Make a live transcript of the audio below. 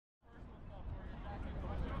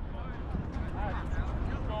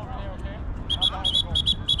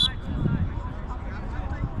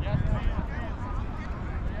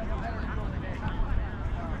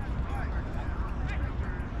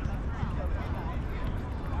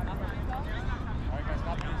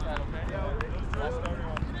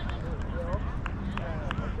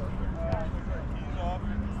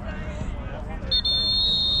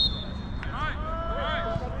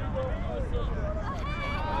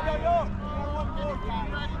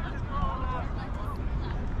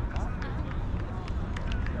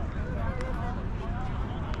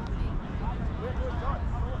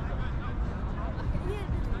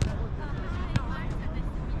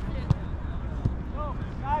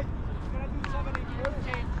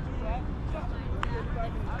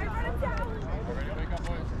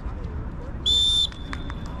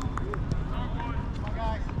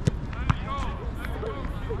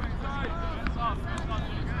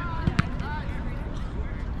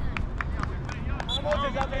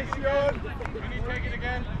Vinny, take it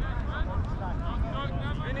again.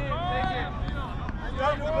 Vinny, take it.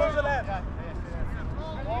 Close the left.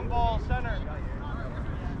 Long ball, center.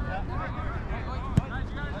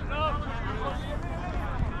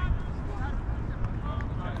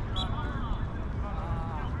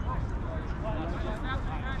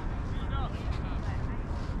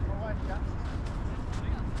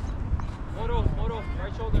 Moro,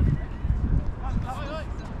 right shoulder.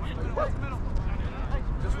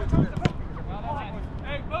 Just wait till middle.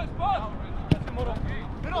 Hey, buzz!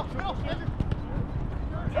 Middle.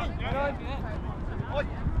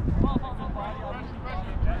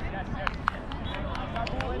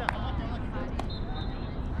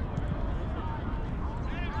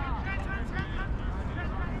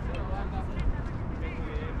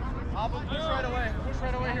 Push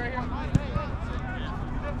right away. Right here.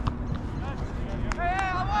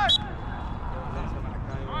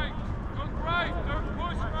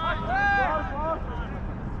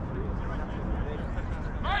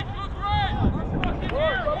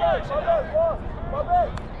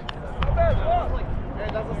 Hey,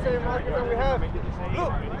 that's the same marker that we have.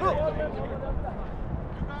 Look!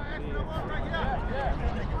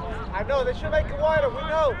 I know, they should make it wider. We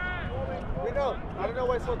know. I don't know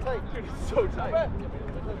why it's so tight. Dude, it's so tight. It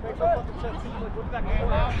makes no fucking sense.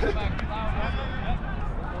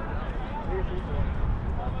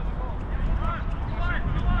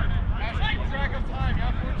 Keep track of time. You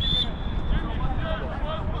have 14 minutes.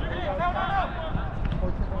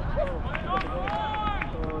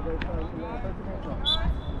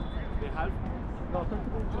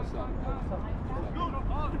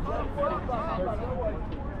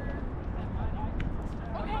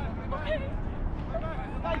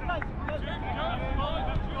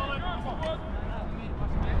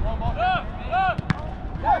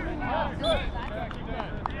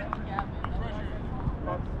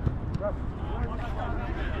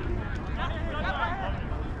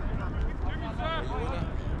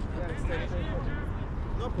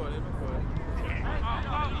 No problem.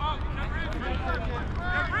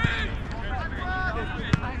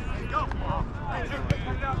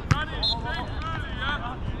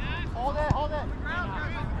 Hold it.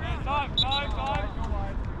 Time.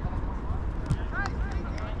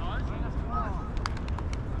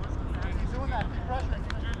 He's doing that. Keep pressuring.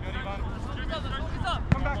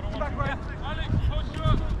 Come back, right. Alex, push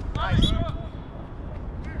up. Nice.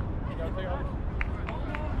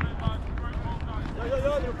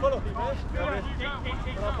 Yo, you follow him, man.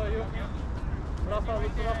 Rafa, you. Rafa.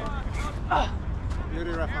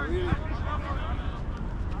 Really, Rafa, really.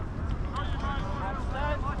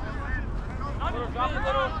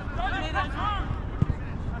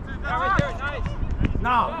 Right there, nice.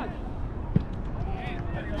 Now.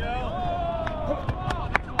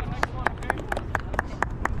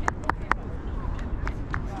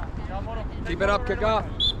 Keep it up, Kickoff.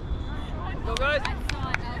 Go, guys.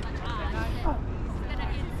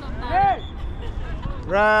 Hey!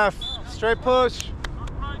 Ref, straight push.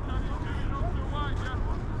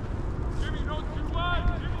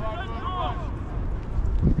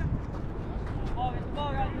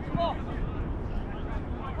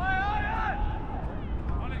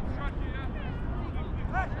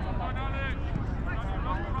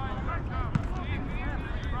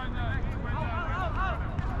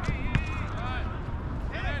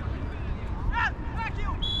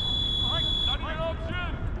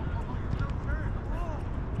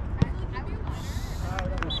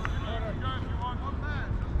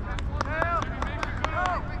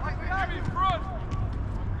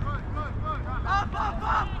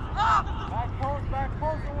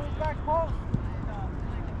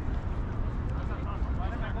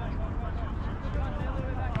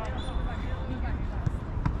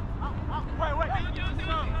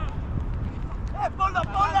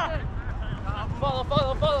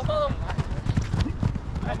 Follow.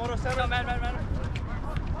 Moro, center. Man.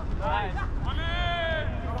 Nice.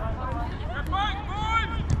 Get back, boys!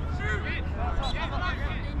 Shoot!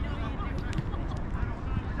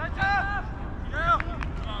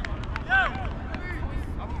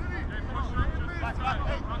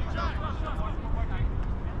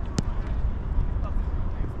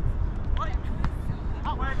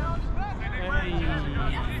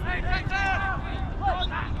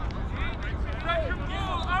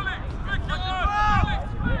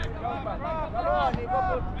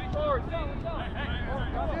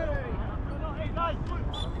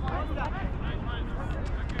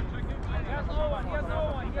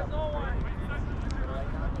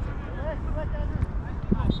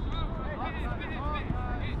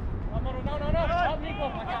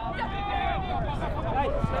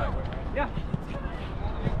 Yeah.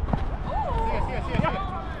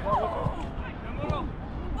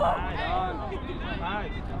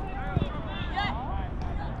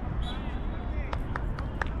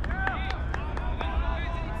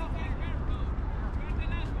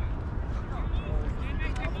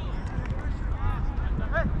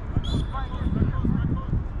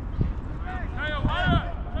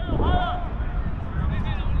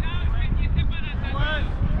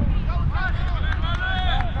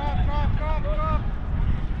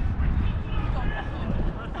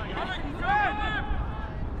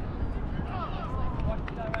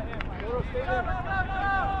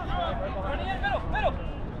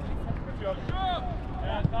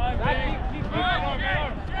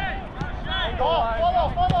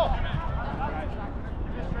 Follow.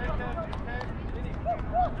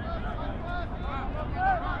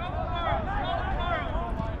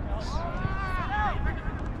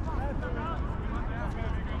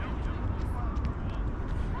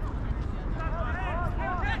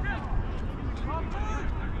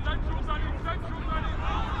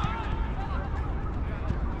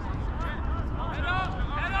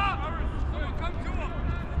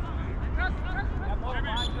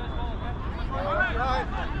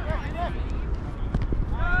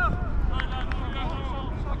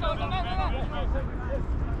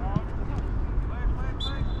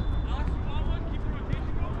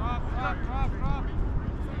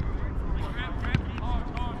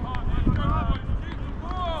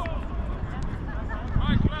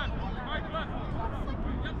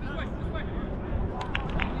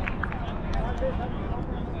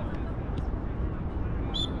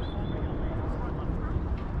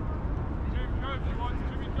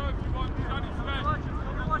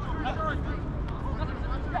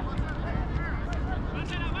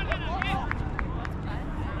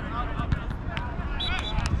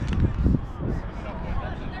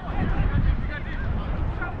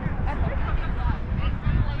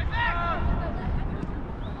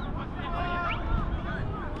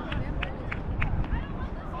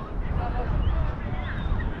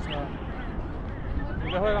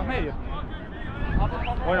 ¿Qué juegas medio?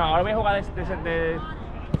 Bueno, ahora voy a jugar de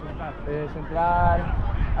central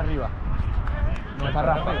arriba. No está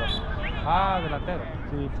rápido. Ah, delantero.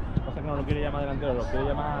 Sí. Pasa que no lo quiere llamar delantero, lo quiere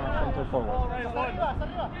llamar centro forward.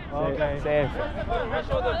 Okay.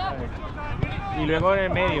 Y luego en el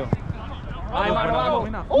medio. ¡Ay, vamos!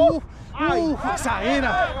 ¡Uf! ¡Esa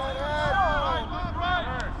era!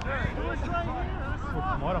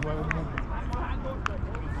 Ahora juego.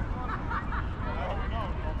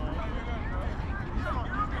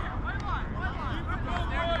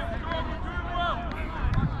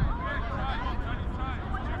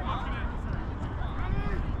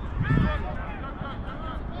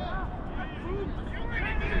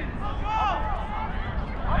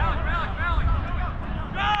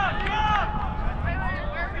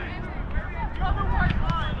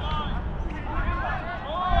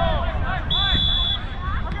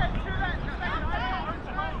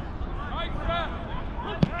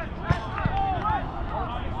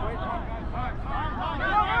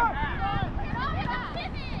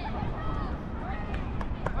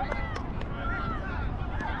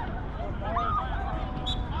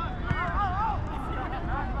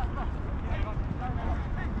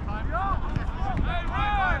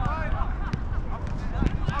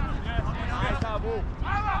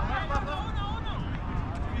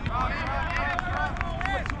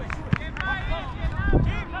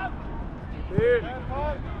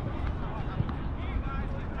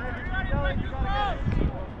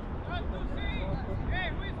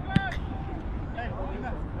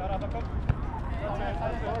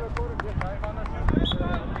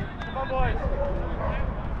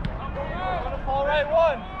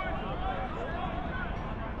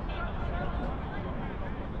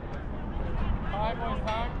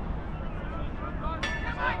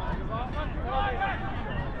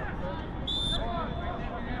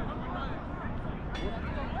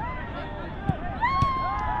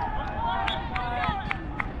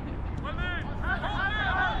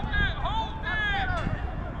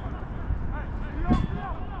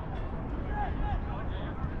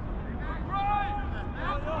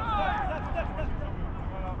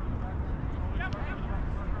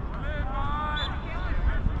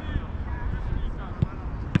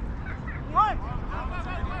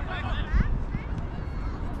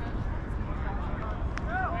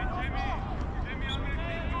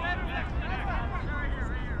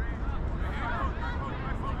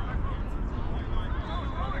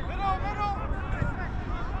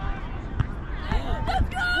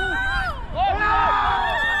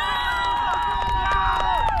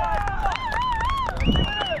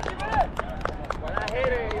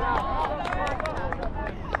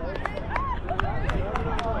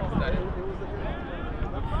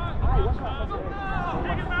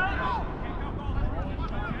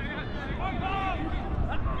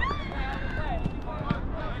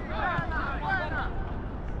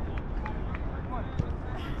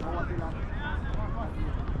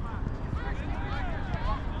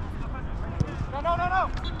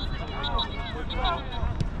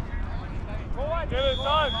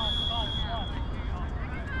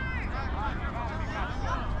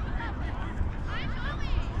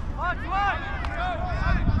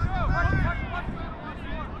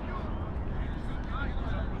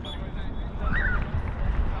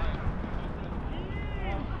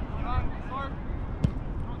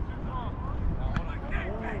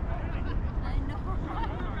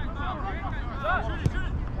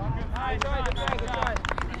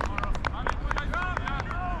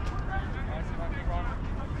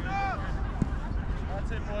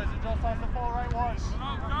 Time to fall right one.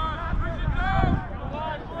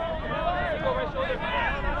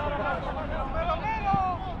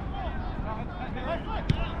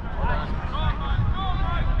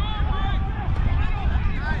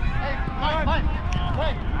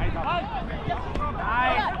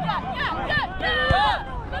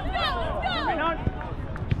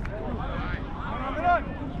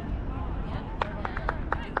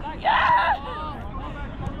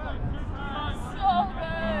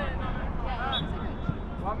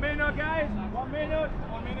 Guys, 1 minute.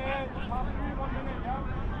 1 minute. 1 minute,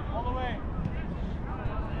 yeah. All the way.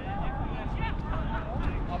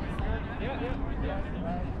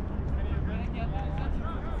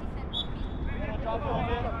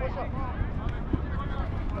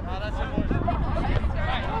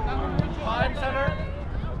 Time center.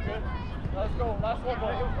 That's good. Let's go. Last one.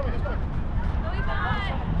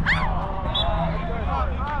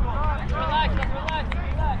 Relax.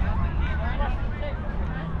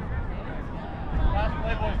 Last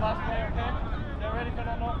play, boys. Last play, okay? Get ready,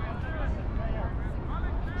 Fernando.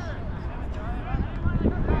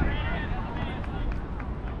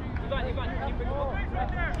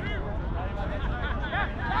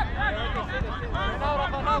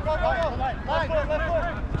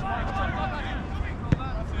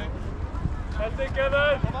 That's it,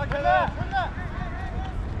 Kevin. Come on, Kevin.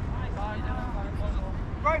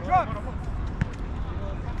 Right, drop.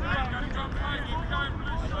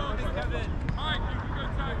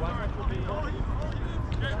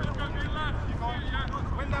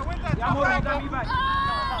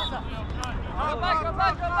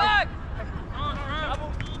 Go back!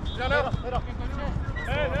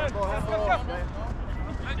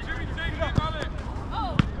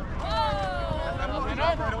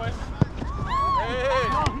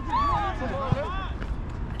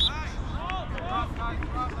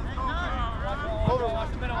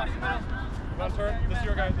 One turn. This is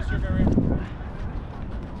your guy. This is your guy right here.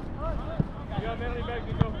 You got Manly back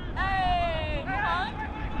to go. Hey, come on.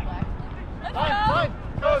 Let's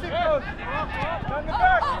go. Goes. Turn the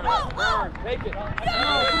back. Take it.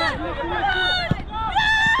 And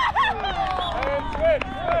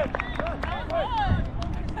switch.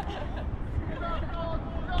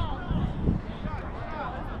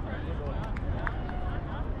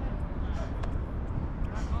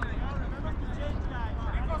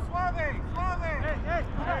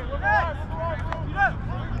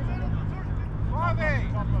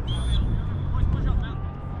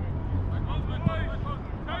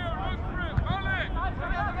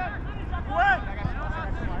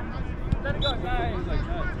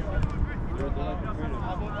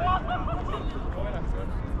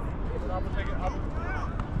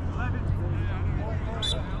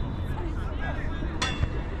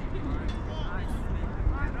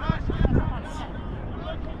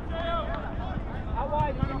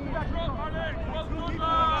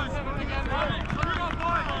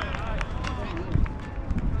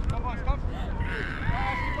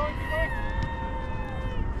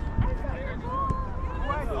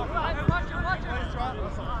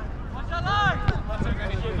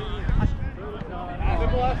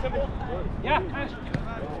 Yeah. Yes.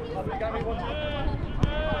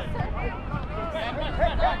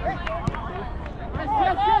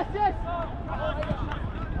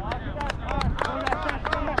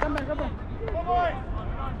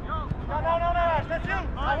 No, Ash, that's you.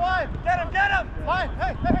 Get him. Fine.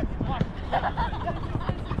 Hey.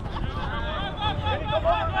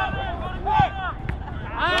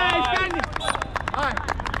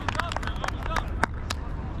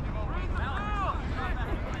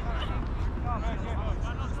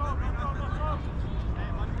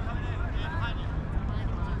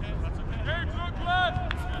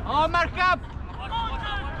 Oh, mark up!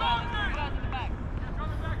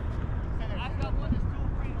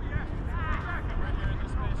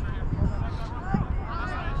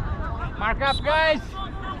 Mark up, guys!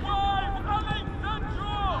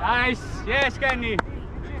 Nice! Yes, Kenny!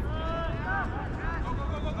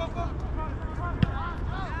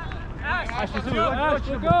 Ash,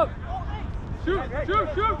 go! Shoot! He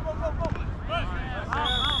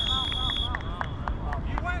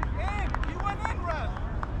went in, Russ!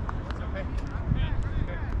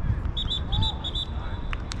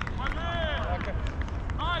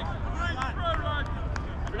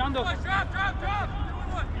 Fernando. Drop!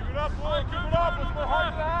 Keep it up, boy. Keep it up. Let's go hard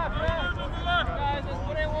to the half, man. Guys, let's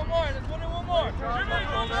put in one more.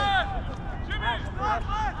 Jimmy!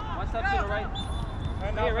 One step to the right.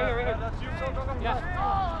 Right here. That's you. Go. Yeah.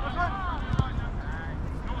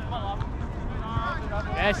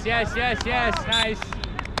 Yes, nice.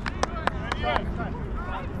 What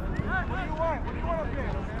do you want up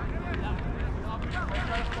here?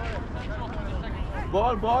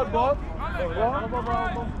 Ball. Ball.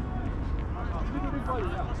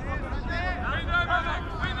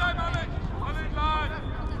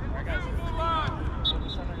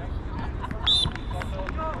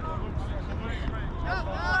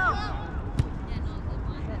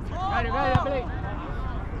 Ready, Billy.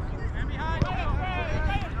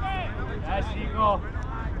 Yes, Hugo.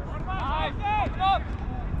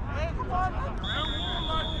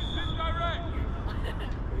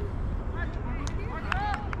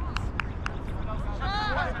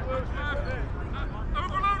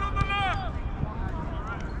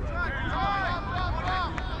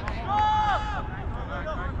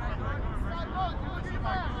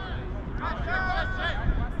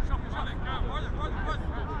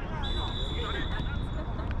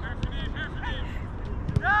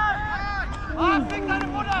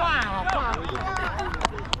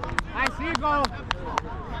 Nice, Hugo.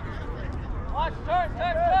 Watch, turn.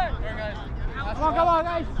 There, guys. Come on,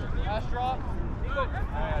 guys. Last drop. No.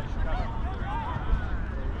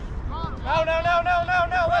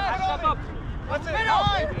 Let's it.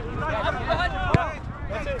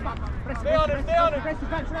 That's it. Stay on him. That's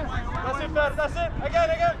it, Fer. That's it. Again.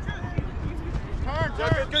 Turn.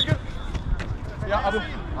 Good. Yeah, Abu.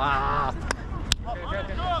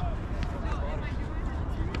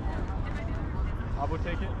 Abu,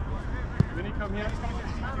 take it. Vinny, come here. That's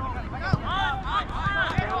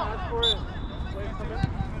for it.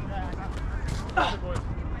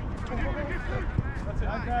 That's it.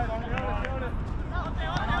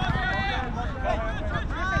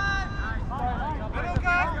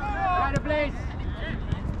 Right to place.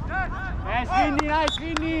 Yes, Vinny, nice,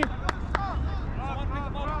 Vinny.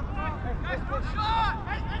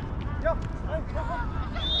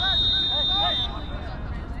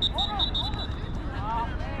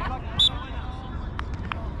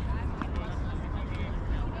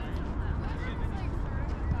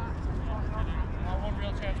 One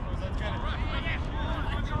real chance, boys. Let's get it.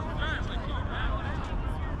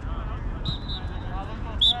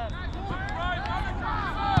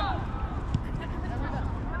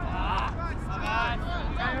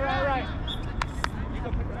 Right.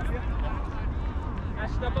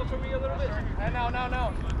 Step up for me a little bit. And now.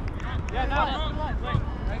 Yeah, now.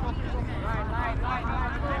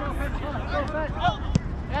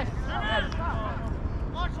 Yes.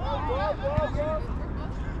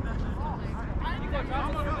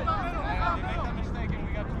 Make that mistake and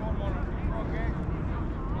we got 2 on 1.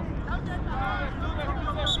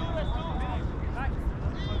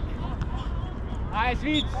 Nice,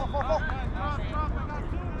 Vince.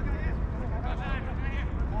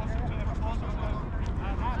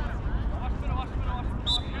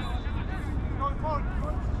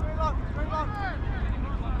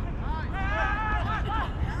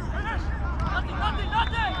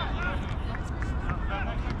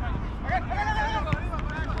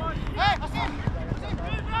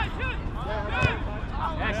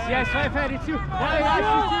 Yes, 5-32.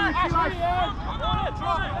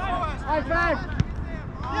 High five.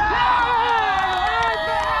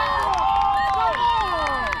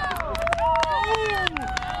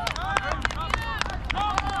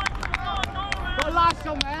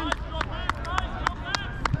 Golazo, man.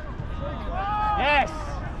 Yes.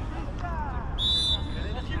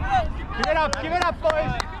 Give it up,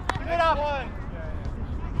 boys. Give it up.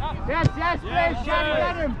 Yes, please. Johnny,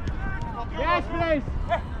 get him. Yes, please.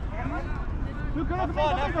 Look, Have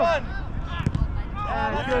fun.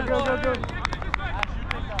 Yeah, good.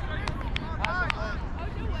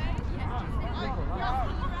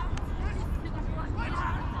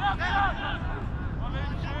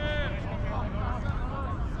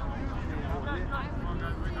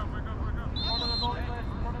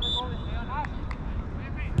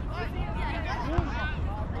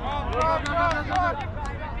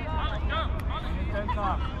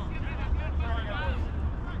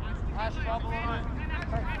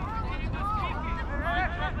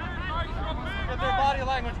 Get their body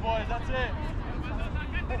language, boys. That's it.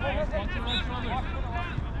 And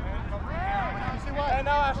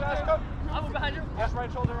now Ash, come. I'm behind you. Ash,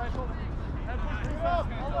 right shoulder. And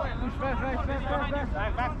push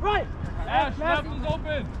Back. Right. Ash, left is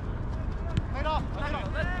open. Head off.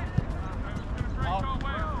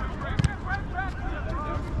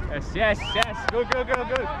 Yes.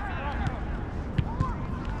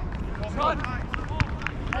 Good.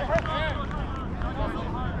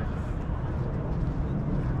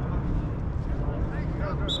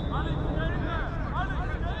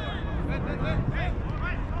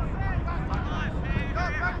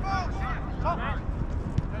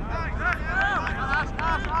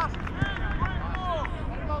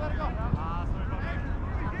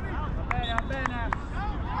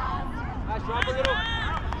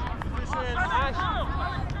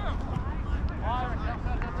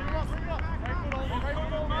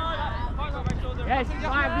 Yes,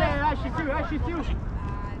 Ash you too, Ash you too.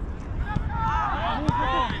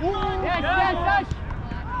 Yes, Ash. Good. Yeah, nice play.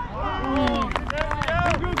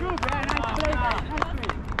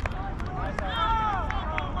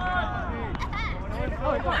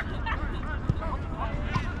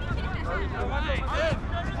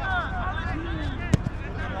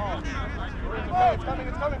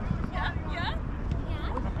 It's coming.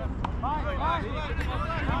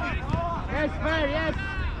 Yes, fair, yes.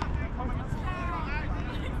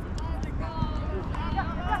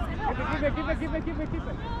 Keep it.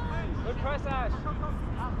 Good press, Ash.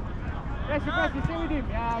 Press, stay with him.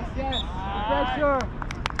 Yes. Pressure.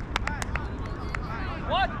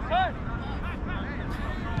 What? Turn.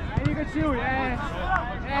 And you can shoot, yes.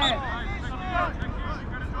 Hey!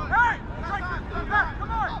 Come back,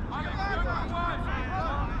 come on!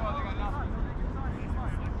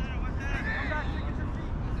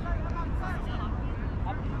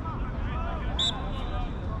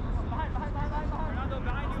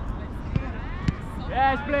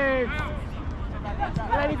 Yes, please.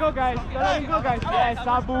 Don't let it go, guys. Yes,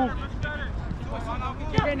 Sabu.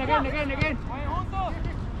 Again.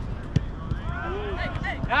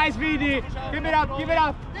 Nice, VD. Keep it up. Yeah,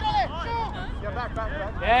 back.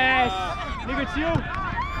 Yes. Look at you.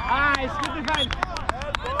 Nice. Good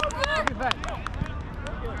defense.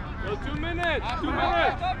 Go 2 minutes. Drop. You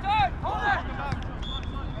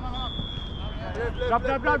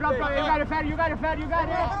got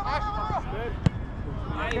it.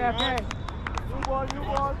 Okay. New ball.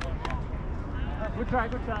 Good try.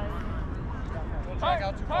 Don't tag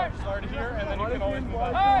out too far. Start here, and then you can always move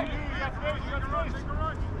out.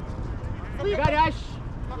 You got it, Ash.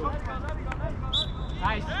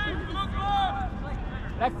 Nice.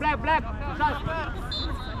 Black.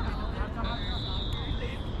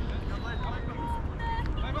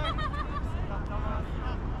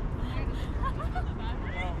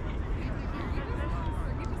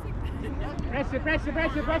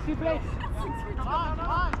 Press it, please.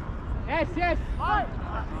 Yes.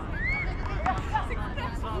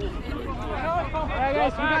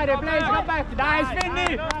 Yes, we got it, please. Come back. Nice,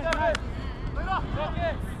 Vinny.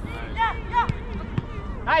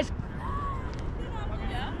 Nice.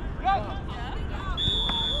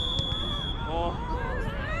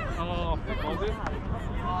 Was it?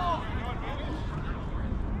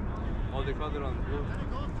 Oh, they called it on blue.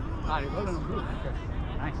 They called it on blue.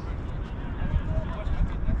 Nice.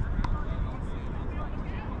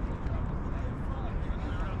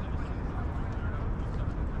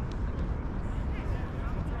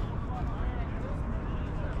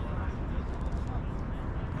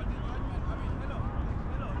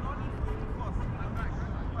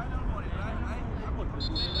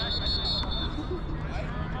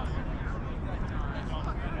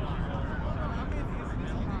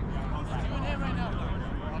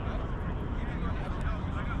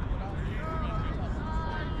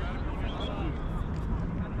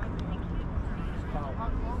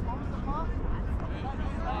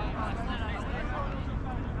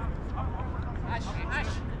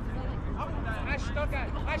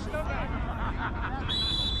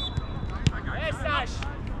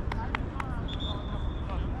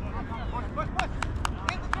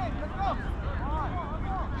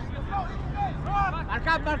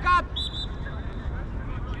 Mark up!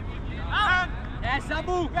 Yes,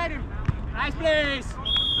 Sabu, get him! Nice place!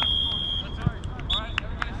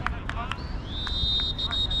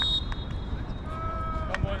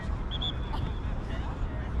 Come, boys.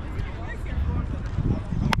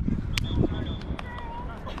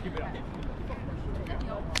 Keep it up.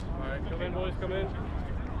 Alright, come in, boys, come in.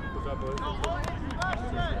 Good job, boys.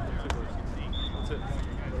 That's it.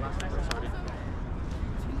 The last one, sorry.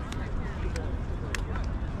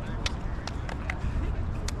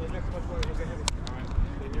 Alright,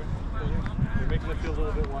 stay here. You're making it feel a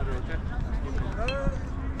little bit wider, okay?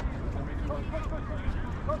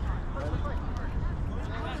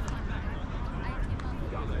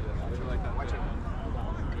 Watch it.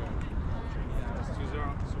 It's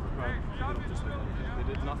 2-0. Super proud. They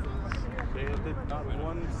did nothing. They did not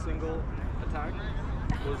one single attack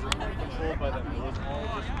was controlled by them. It was all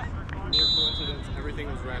just mere coincidence. Everything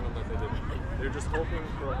was random that they did. They're just hoping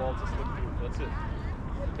for a ball to slip through. That's it.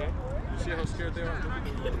 Okay? You see how scared they are?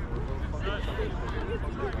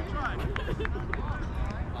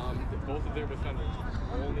 Both of their defenders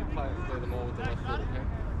only play the ball with the left foot, okay?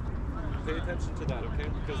 Pay attention to that, okay?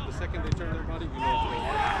 Because the second they turn their body, you know they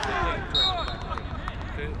can't turn it back.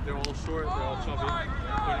 Okay? They're all short, they're all chubby,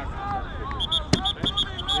 they're not going to start quickly. Okay?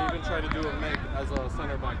 They even try to do a Meg as a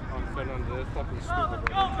center back on Fernando. They're fucking stupid,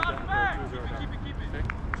 right? They're 2-0 down. Okay?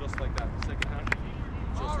 Just like that. Second half,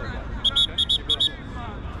 just like that. Okay? Keep it up.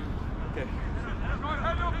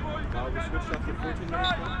 Okay. We switched after 14 minutes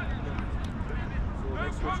now. So the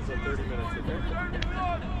next switch is at 30 minutes, okay?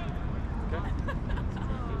 Okay?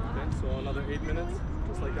 Okay, so another 8 minutes,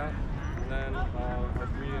 just like that. And then our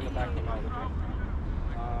 3 in the back come out, okay?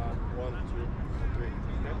 1, 2, and 3,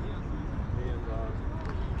 okay? Me and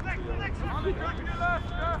 2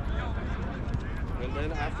 young ones, okay? And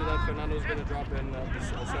then after that, Fernando's going to drop in the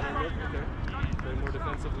center mid, okay? Play more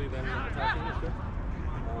defensively than attacking, okay?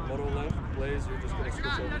 Moto left, Blaze, you're just going to switch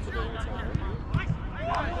over to the right side, right?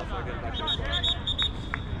 Yeah, that's why I get back to the side.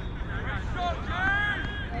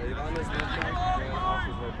 Ivan is left back, and off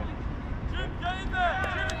is right back. Okay?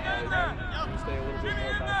 Ivan, you stay a little bit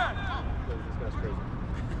more back, because this guy's crazy.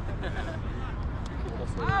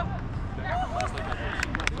 Almost like that.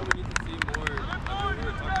 So we need to see more. We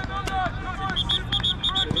were talking about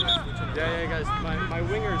yeah, guys. My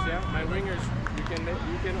wingers, yeah, my wingers.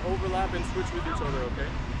 You can overlap and switch with each other, okay?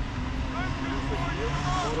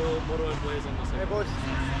 Moto and Blaze on the same. Hey boys,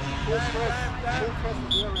 full press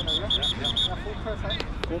is here right now, yeah? Yeah, full press, huh?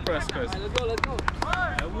 Full press, guys. Let's go.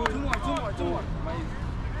 Two more.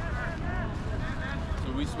 So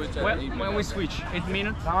we switch at 8 minutes. When we switch, 8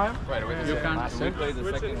 minutes. Time? Right away. You can we play the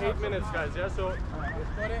Switch second in 8 half. minutes, guys, yeah? So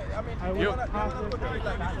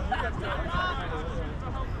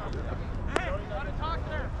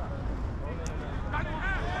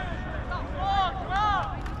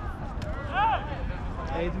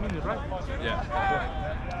Eight minutes, right? Yeah.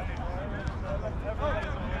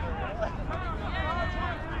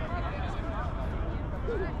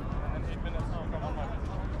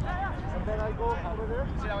 And then I go over there.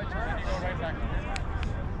 See how I turn? And you go right back.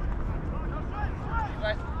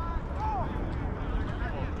 Right.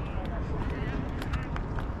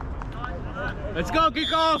 Let's go,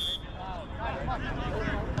 Kickoff!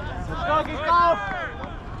 Let's go, Kickoff!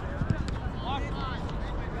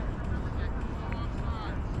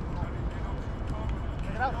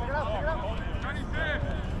 Pick it up.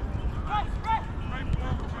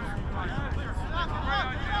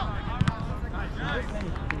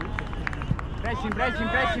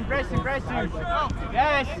 Pressing.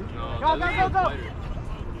 Yes! Go! Do it again. Go!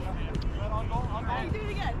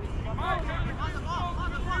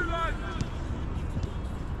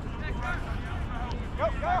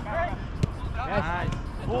 Yes!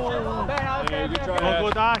 Okay.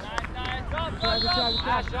 Good Ash.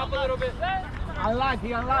 Ash, up a little bit. Unlucky.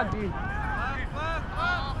 You got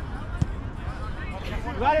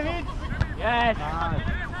it, Vince? Yes!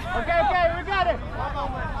 Okay, we got it!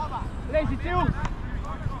 Lazy two!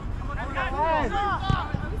 Yes!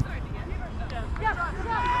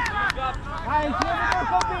 Guys, no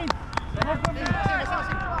compete!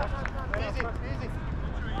 Easy!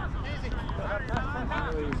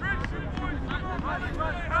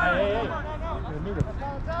 Hey!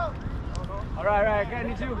 Alright, okay,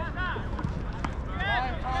 need you.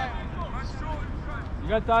 You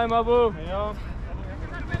got time, Abu.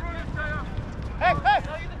 Hey!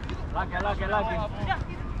 Lucky.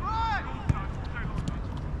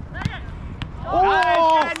 Oh!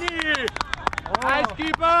 Nice, Kenny! Nice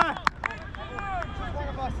keeper!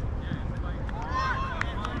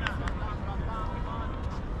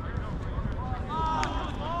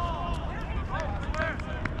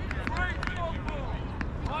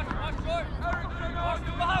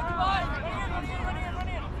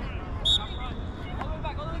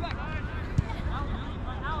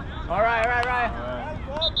 All right.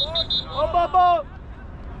 Oh.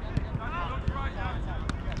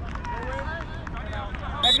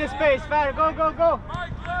 Make the space, fire. Go.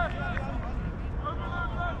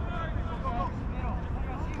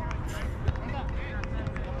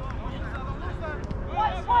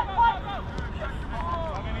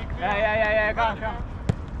 Yeah. Come.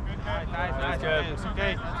 Nice. It's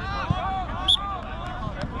okay.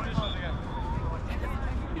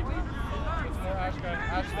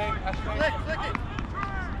 Ash, flick it.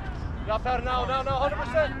 Drop out now, 100%.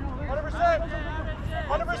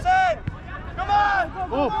 Come on!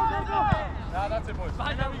 Go. Nah, that's it, boys.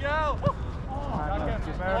 Behind Miguel. Look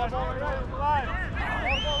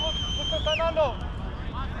for Fernando.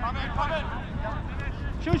 Come in.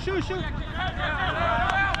 Shoot. Shoot.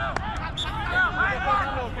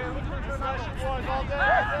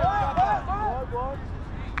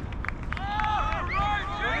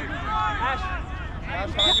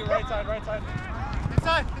 Ash, behind you, right side.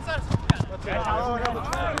 Inside. That's it. It's okay.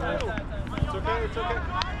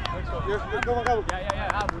 Let's go. Here, come on.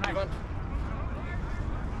 Yeah. Nice.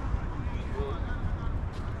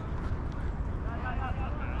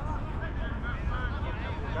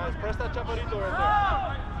 Guys, press that chaparrito right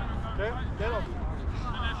there. Okay? Get him.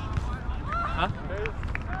 Huh? Okay?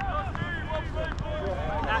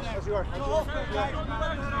 you are.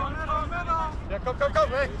 Yeah, come,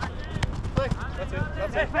 hey. Play. That's it.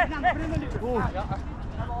 Ooh.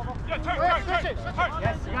 Yes, you got it.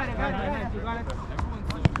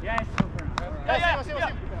 Yes,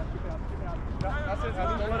 super. That's it.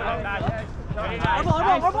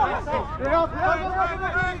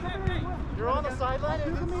 You're on the sideline. You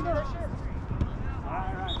can see that shit.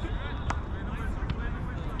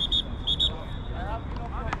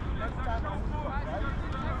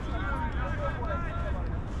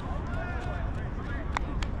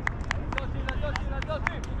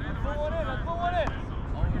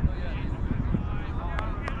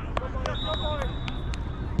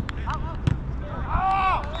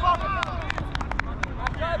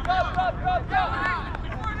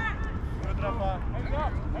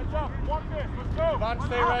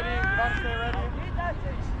 Stay ready.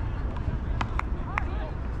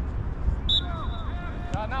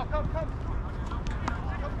 Now come. Go.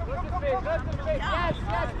 Yes,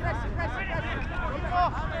 press it.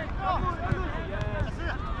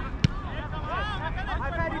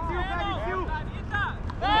 I'm ready to.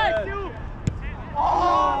 Yes, you.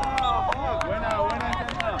 Oh! Buena.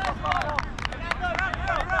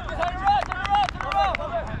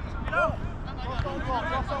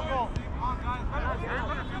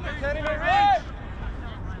 Can't even reach.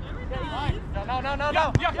 No.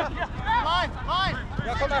 Line.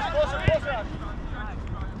 Yeah, come back closer.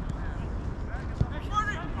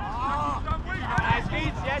 Nice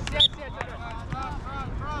beats. Yes.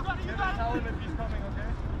 Tell him if he's coming, okay?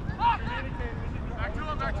 Back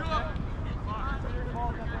to him.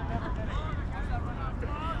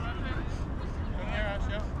 Come here, Ash,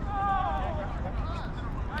 yeah.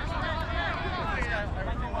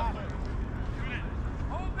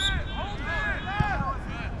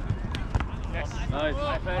 Yes. Nice.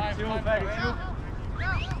 Very two.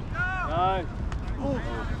 Nice.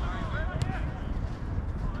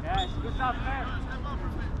 Yes, good stuff, man.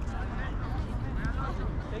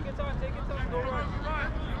 Take your time, go run.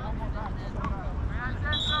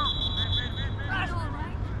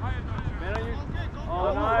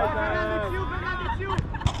 Oh, nice.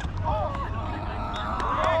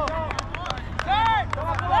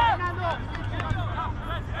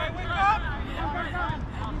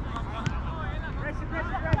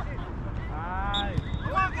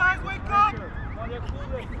 Come on, guys, wake up!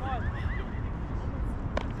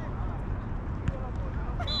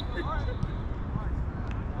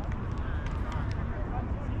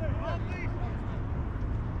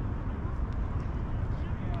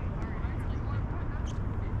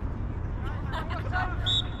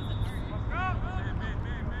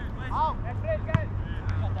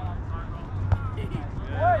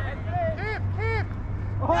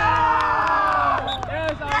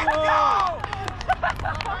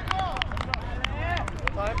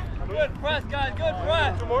 Good press, guys, good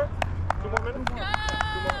press. Two more minutes.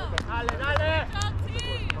 Dale.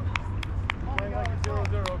 Playing like a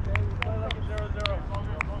 0-0, okay? We play like a 0-0.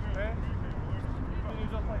 Okay? Continue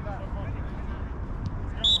just like that.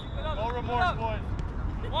 No remorse, boys.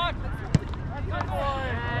 Watch.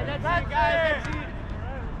 That's it, guys. That's it.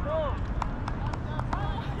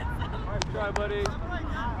 Nice try, buddy.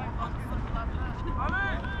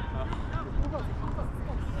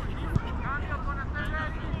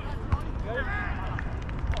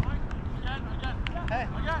 Hey,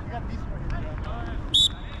 you got these for you.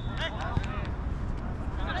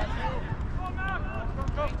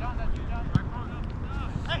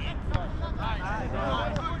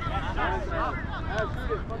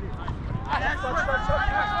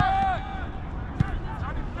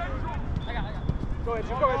 Go ahead,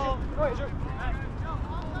 shoot.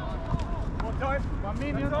 One time. 1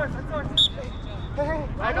 minute. Hey.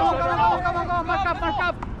 Go. Mark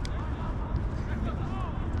up.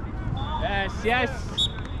 Yes.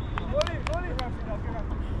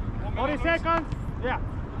 40 seconds. Yeah.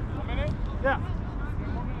 1 minute. Yeah.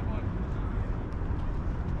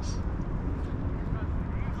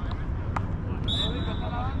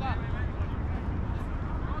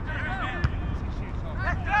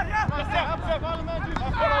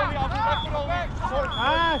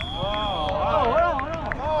 Hold on.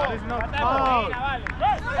 That is not foul. Wait.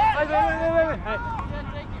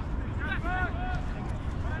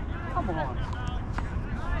 Come on.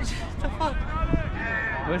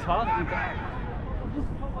 Where's foul?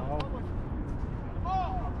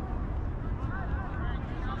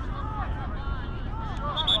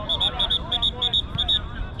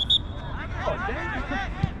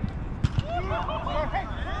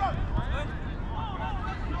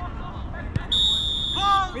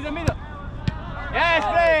 Middle. Yes,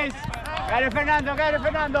 please. Get it,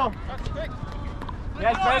 Fernando.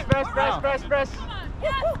 Yes, press.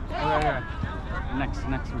 Okay. Next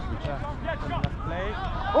we switch. Play.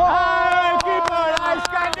 Oh, keeper, nice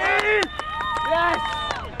Candy! Yes!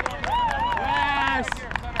 Yes!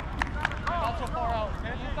 Not so far out,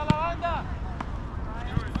 okay?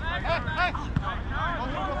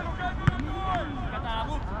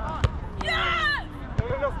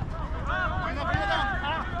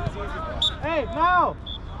 Hey, now!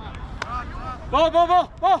 Ball!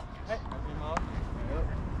 Hey.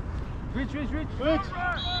 Switch.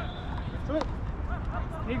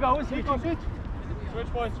 Nico, switch. Switch,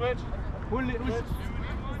 boys, switch.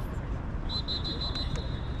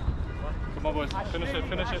 Come on, boys. Finish it.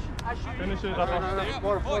 Finish it, Rafa.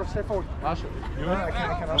 More, step forward. Asher, you in? I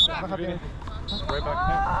can't. Right back.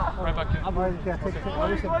 Right back. I'm ready. Yeah, take it.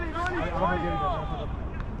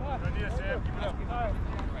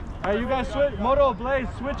 Alright, you guys switch. Moto, Blaze,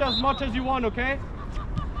 switch as much as you want, okay?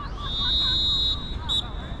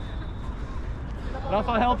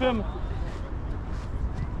 Rafa, help him.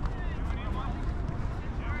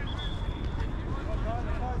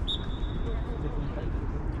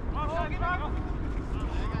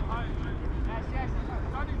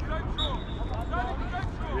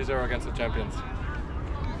 Zero against the champions.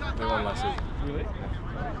 They won last season. Really?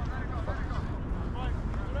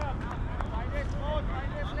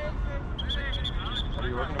 Are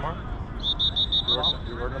you working tomorrow?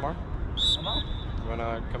 You working tomorrow? You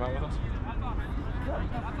wanna come out with us?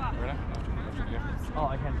 Right now? Oh,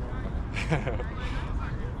 I can't.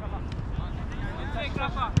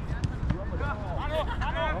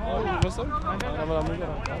 Oh, you Muslim?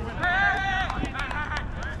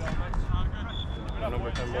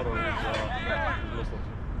 Number 10 model is Muslim.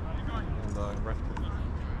 And ref.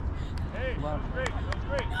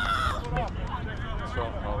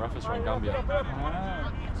 Ref is from Gambia.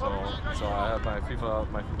 So I had my FIFA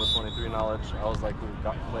 23 knowledge. I was like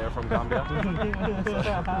a player from Gambia.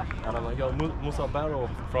 And I'm like, yo, Musa Barrow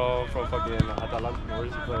from fucking Atalanta. Where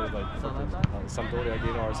does he play? Like Sampdoria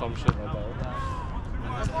Gino or some shit like that.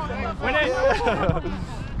 Win it!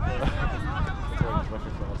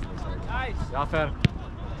 Nice. Yeah, fair.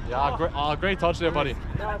 Yeah, great touch there, buddy.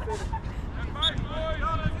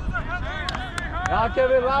 Yeah,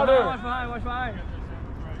 Kevin, louder. Watch behind.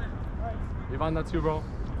 Ivan, that's you, bro.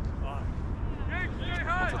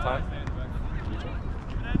 What's the time?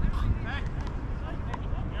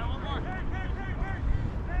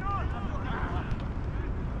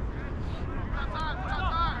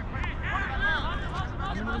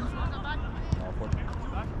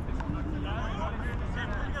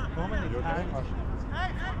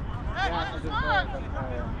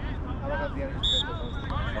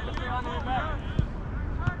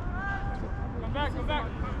 Come back.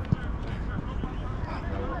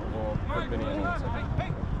 We'll put Vinny in a second.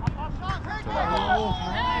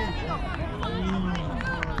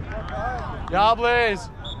 Yeah, Blaze.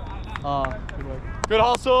 Good work. Good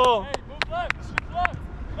hustle.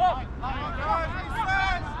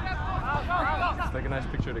 Let's take a nice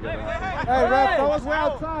picture together. Hey, ref, that was way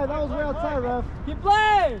outside, ref. Keep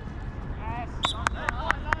playing!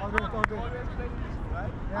 All good.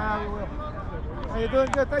 Yeah, we will. Hey, you're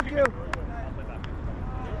doing good, thank you.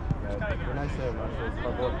 You're nice there, man. It's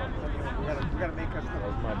my boy. We gotta make us.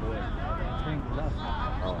 That's my boy.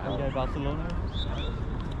 You guys Barcelona?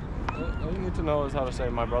 All you need to know is how to say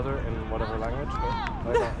my brother in whatever language.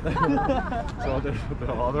 So the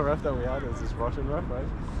other ref that we had is this Russian ref, right?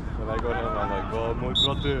 When I go to him, I'm like, oh, my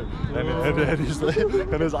brother. And he's like,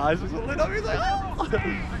 and his eyes just lit up. He's like, oh!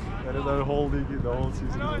 And in the whole league, the whole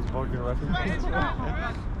season, he was fucking refing.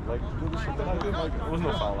 Like, do the shit that I did. Like, it was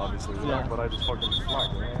no foul, obviously. Yeah. But I just fucking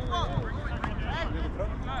flagged.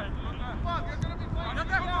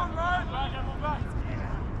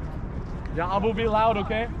 Yeah, Abu, be loud,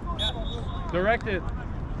 okay? Direct it.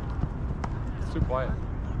 It's too quiet.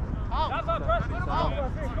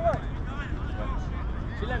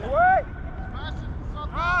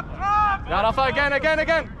 Yeah, Rafa, again.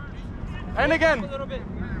 And again.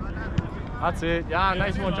 That's it. Yeah,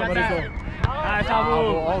 nice one, Jabarico. Nice, Abu.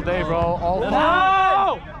 All day, bro. All day.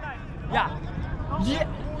 No! Yeah.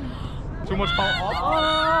 Too much power.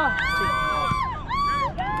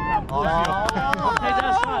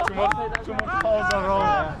 Too much pausa, bro.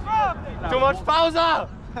 Too much pausa.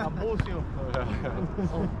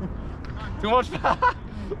 Too much pausa.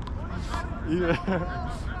 He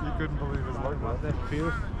couldn't believe his luck, man. That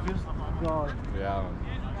fierce goal. Yeah, man.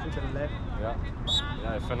 To the left.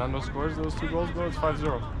 Yeah, if Fernando scores those 2 goals, bro, it's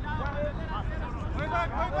 5-0.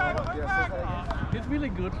 It's really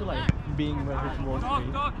good to like being where he wants to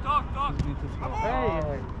be. Talk. He needs to score.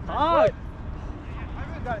 Hey. Talk!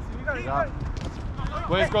 You got it.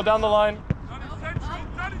 Please go down the line.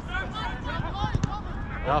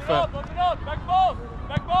 Rafa.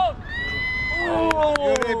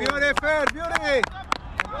 Beauty, beauty, fair, beauty.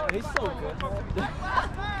 He's so good.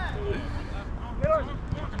 Good.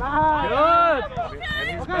 And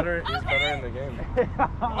he's better in the game.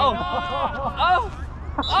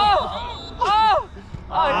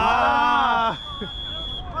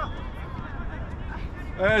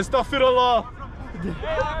 Hey, astaghfirullah.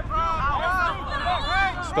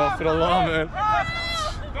 Astaghfirullah, man.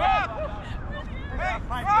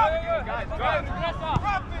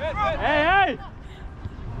 Hey!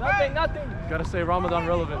 Nothing. Gotta say Ramadan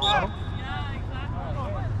relevant, you know?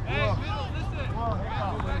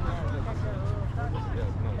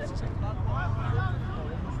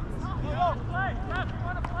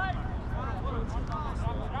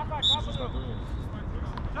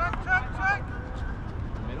 Check.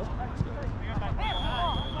 Middle?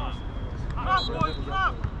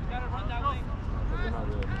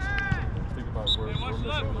 Think about where we're missing.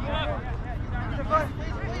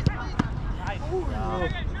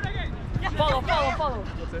 Follow.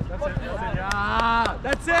 That's it. Yeah,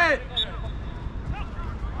 that's it.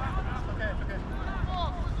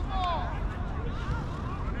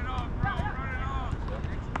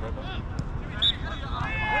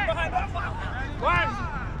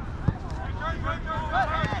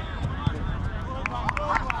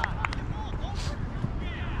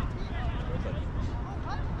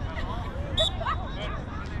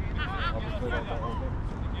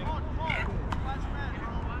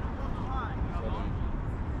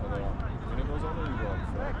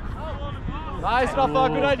 Nice, Rafa,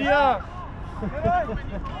 good idea.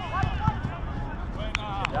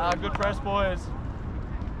 Yeah, good press, boys.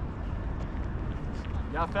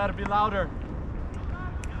 Yeah, Fer, be louder.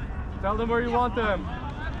 Tell them where you want them.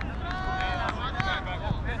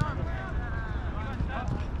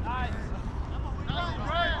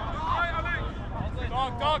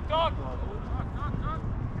 Talk.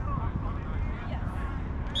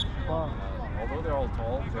 Although they're all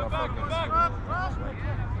tall, they are fucking small.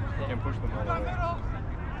 You can push them all the way.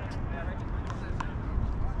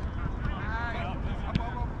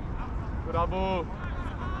 Good, Abu.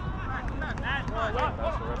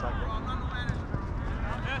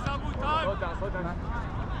 Yes, Abu, time. Slow down.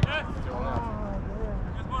 Yes.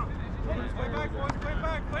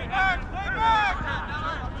 Play back.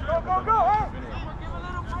 Go.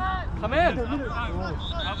 Come in.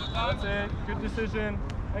 That's it. Good decision.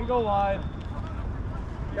 And go wide.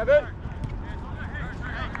 Kevin.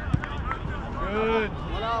 Good.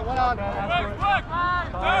 One on.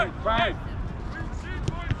 Right.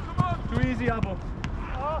 Too easy, Abu.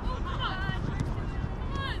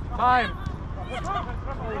 Time.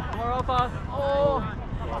 More up us. Oh,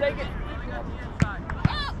 take it.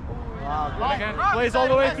 Wow, good again. Plays all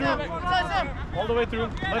the way through. All the way through.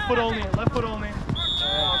 Left foot only. Oh,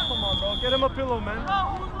 come on, bro. Get him a pillow, man. Get this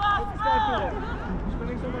guy a pillow.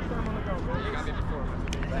 Spending so much time on the ground, bro.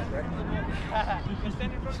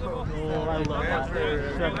 Oh, I love that.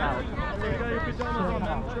 Check out. You got your pajamas on,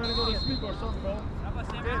 man. Trying to go to sleep or something, bro.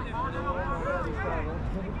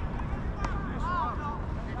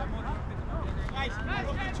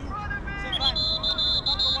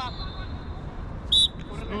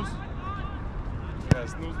 Snooze. Yeah,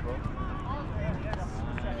 snooze, bro.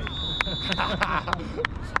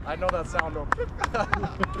 I know that sound, though.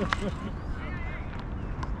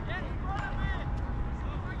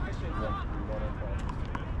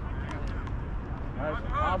 Nice.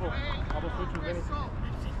 Abu switch with Vinny.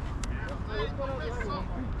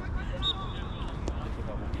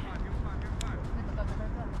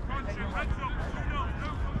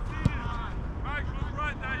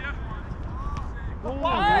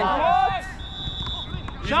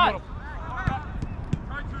 Shot!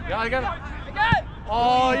 Yeah, I got it.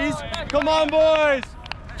 Oh, he's. Come on, boys!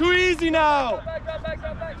 Too easy now!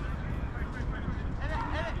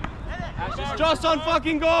 Just on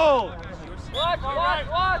fucking goal! Watch.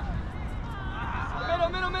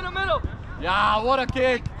 Middle. Yeah, what a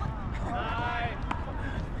kick!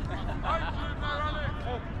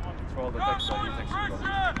 It's for all the text that you text me.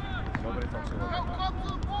 Nobody talks to me.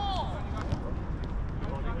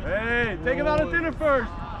 Hey, take him out of dinner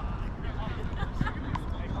first!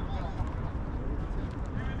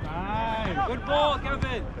 Nice. Good ball,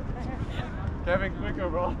 Kevin. Kevin, quicker,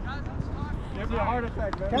 bro. Give me a heart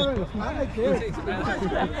attack, man. Kevin, it's not like this.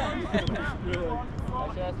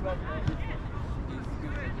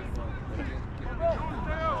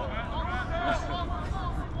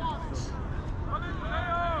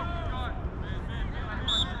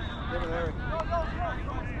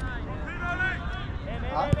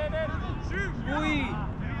 Uy!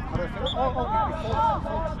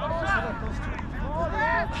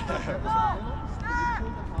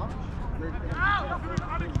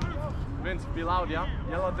 Vince, be loud, yeah?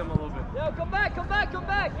 Yell at them a little bit. Yo, come back, come back, come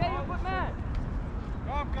back! Yeah, you put man!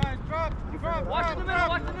 Drop, guys, drop. Watch in the middle,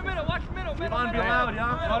 watch in the middle, watch the middle, middle, Ivan, be middle. loud,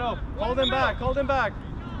 yeah? Hold him back, hold him back.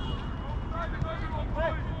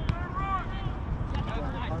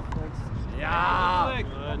 Yeah.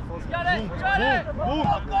 Got it, got it! Move.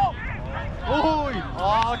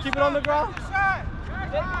 Oh, keep it on the ground. Take it,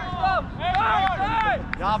 stop! Hey!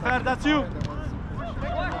 Yeah, Fer, that's you.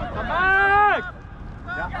 Come back!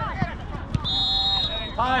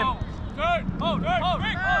 Time. Turn. Hold. Man on.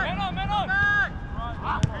 Hey,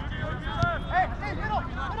 middle.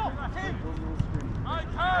 Team.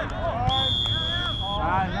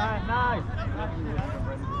 Nice.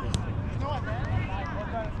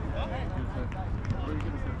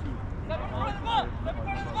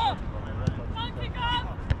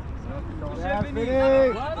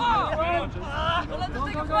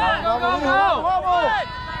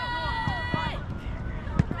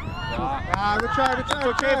 Good try.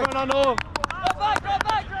 Okay, Fernando. Go back!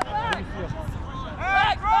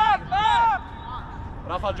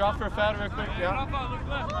 Rafa, drop for Fer real quick, yeah?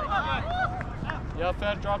 Yeah,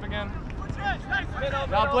 Fer, drop again.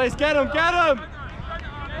 Now, Blaze, get him!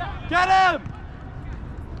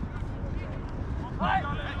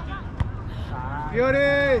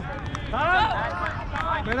 Beauty.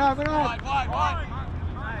 Ven up. Wide.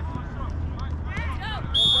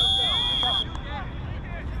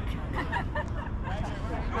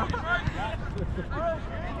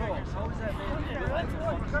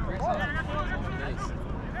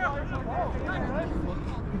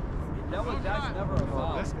 That's never a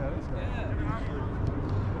foul. This guy.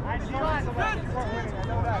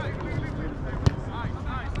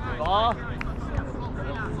 Ball.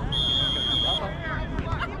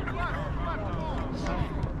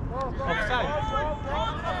 Offside.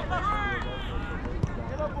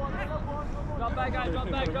 Drop back, guys, drop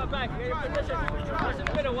back. Get your position. Watch in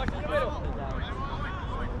the middle, watch in the middle.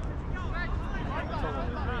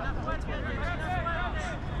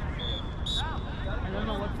 I don't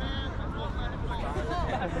know what.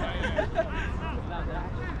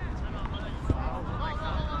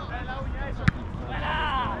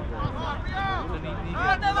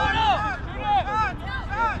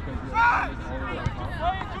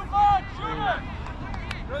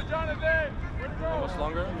 Good, Jonathan. How much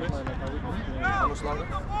longer? How much longer?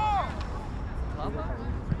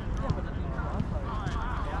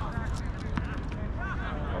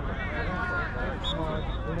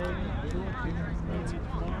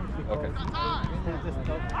 Okay.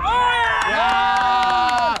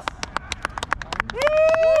 Yes!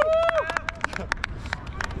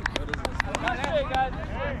 That's it, guys.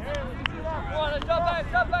 Come on, let's drop back.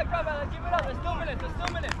 Let's keep it up. There's 2 minutes.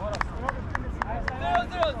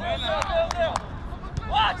 0-0.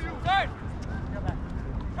 Watch! Turn!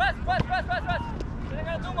 Press! You ain't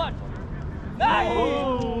gotta do much.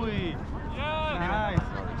 Nice! Nice.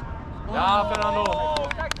 Yeah, Fernando.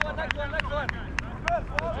 Next one.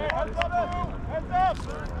 Hands up,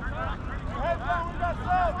 we got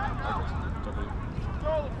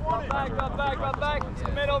Drop back.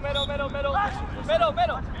 Middle.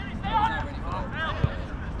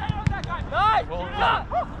 Nice! Shot!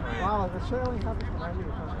 Wow, the show only happens when I leave.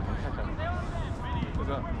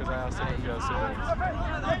 Because I asked him if you guys siblings.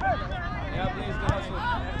 Yeah, please do hustle.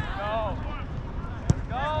 Go!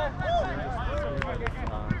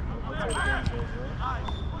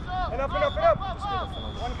 Up.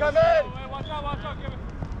 One come in. Watch out, give it.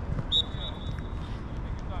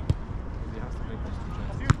 He has to make those 2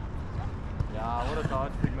 chances. Yeah, what a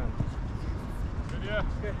dodge, big man. Good, yeah.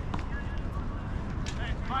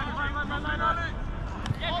 Hey, line.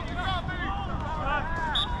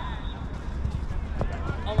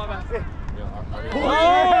 Oh, my bad.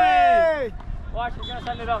 Hey! Watch, you're gonna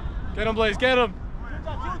send it up. Get him, Blaze, get him!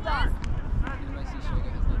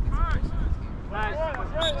 Nice.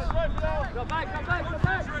 Go back.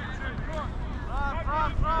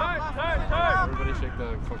 Turn. Everybody shake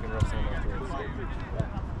the fucking refs hand afterwards.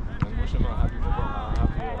 And wish him a happy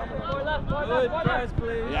Ramadan. Good press,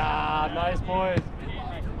 please. Yeah, nice boys.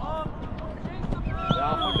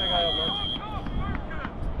 Yeah, fuck that guy up, man.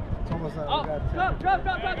 It's almost like Oh,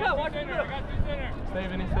 drop. Watch it. Stay,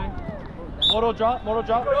 Vinny, stay. Moto drop.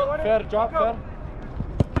 Fair, drop.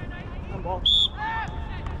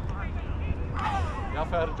 Yeah,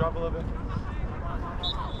 fair, drop a little bit.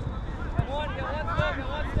 Come on, get one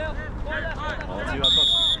step. Oh, let's see that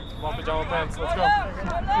touch. Come on, pajama pants, let's go.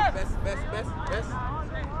 Best.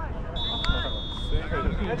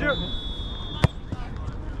 Andrew.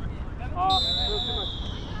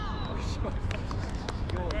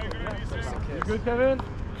 good, Kevin?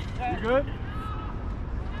 You good?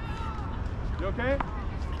 You okay?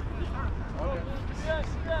 Okay.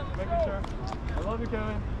 Making sure. I love you,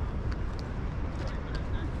 Kevin.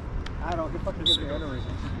 I don't know, get fucking get the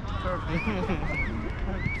aneurysm.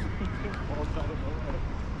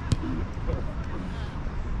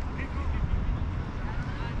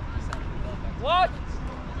 What?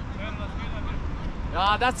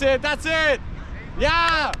 Ah, that's it, that's it!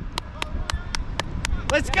 Yeah!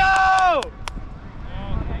 Let's go!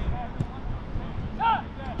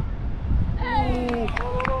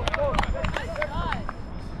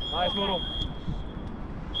 Nice, Moodle.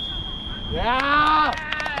 Yeah!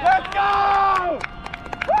 Let's go!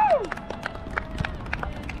 Woo!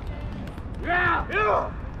 Yeah!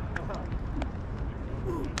 Yeah!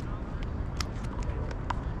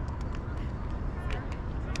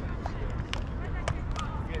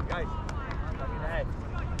 Good, guys. Fucking head.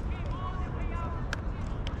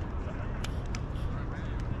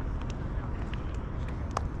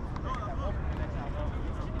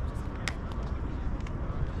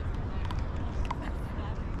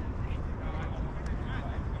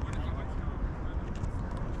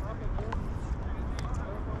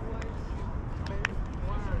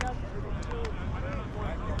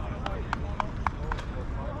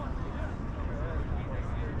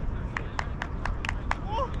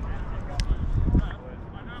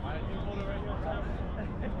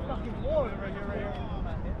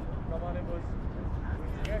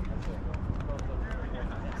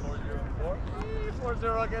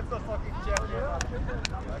 Against the fucking champion.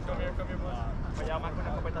 Come here, boys. Vaya más con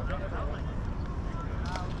la competición.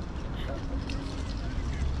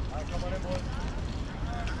 Come on in, boys.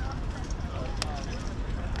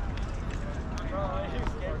 Bro, you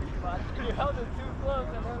scared me, man. You held it too close. I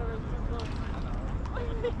held it too close.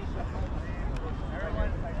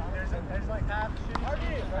 Everyone, there's like half shitty.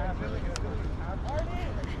 Hardy! Hardy!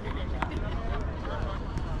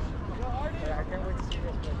 Yo, Hardy! I can't wait to see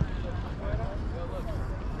this. Yo, look.